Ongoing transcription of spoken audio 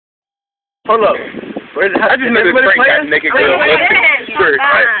Hold up. I just know this Frank got naked girl. Sure.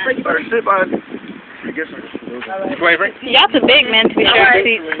 Sit by. Y'all too big, man, to be sharing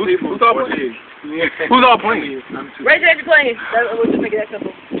seats. Who's all playing? Who's all playing? Raise your hand if you're playing. We'll just make it that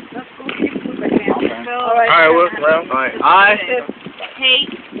simple. All right. Alright, well, alright.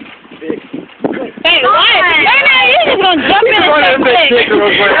 Hey, why? Hey, man, you just gonna jump in and say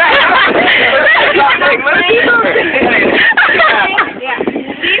Yeah.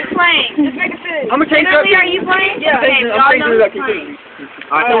 He's playing. Just make it fit. I'm gonna take that. Are you playing? Yeah. I'm taking that.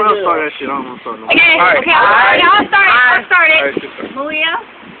 Alright, someone else start that shit. I don't want to start no more. Okay, Alright. okay, I'll start it. I'll start it. Malia.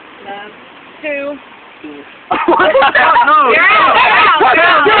 2. No. You're out.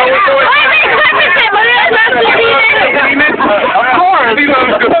 Of course. He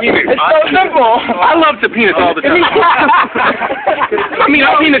loves good penis. It's so simple. I love the penis all the time. I mean,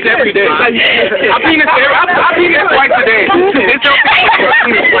 I penis every day. I penis twice a day. It's okay. I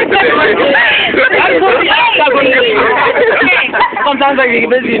penis twice a day. Sometimes I get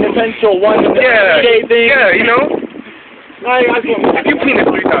busy and essential one-day thing. Yeah, you know? If If you penis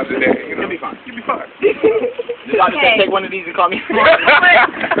 3 times a day, you know, you'll be fine. I'll just take one of these and call me. Pick up.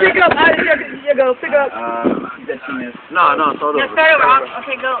 You go. Pick up. No, start over. Just start over.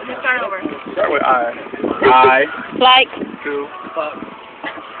 Okay, go. Just start over. Start with I. Like, 2.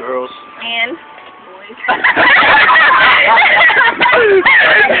 Girls. And.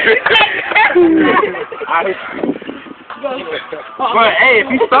 But hey, if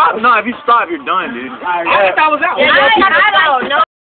you stop, you're done, dude. I was out. No.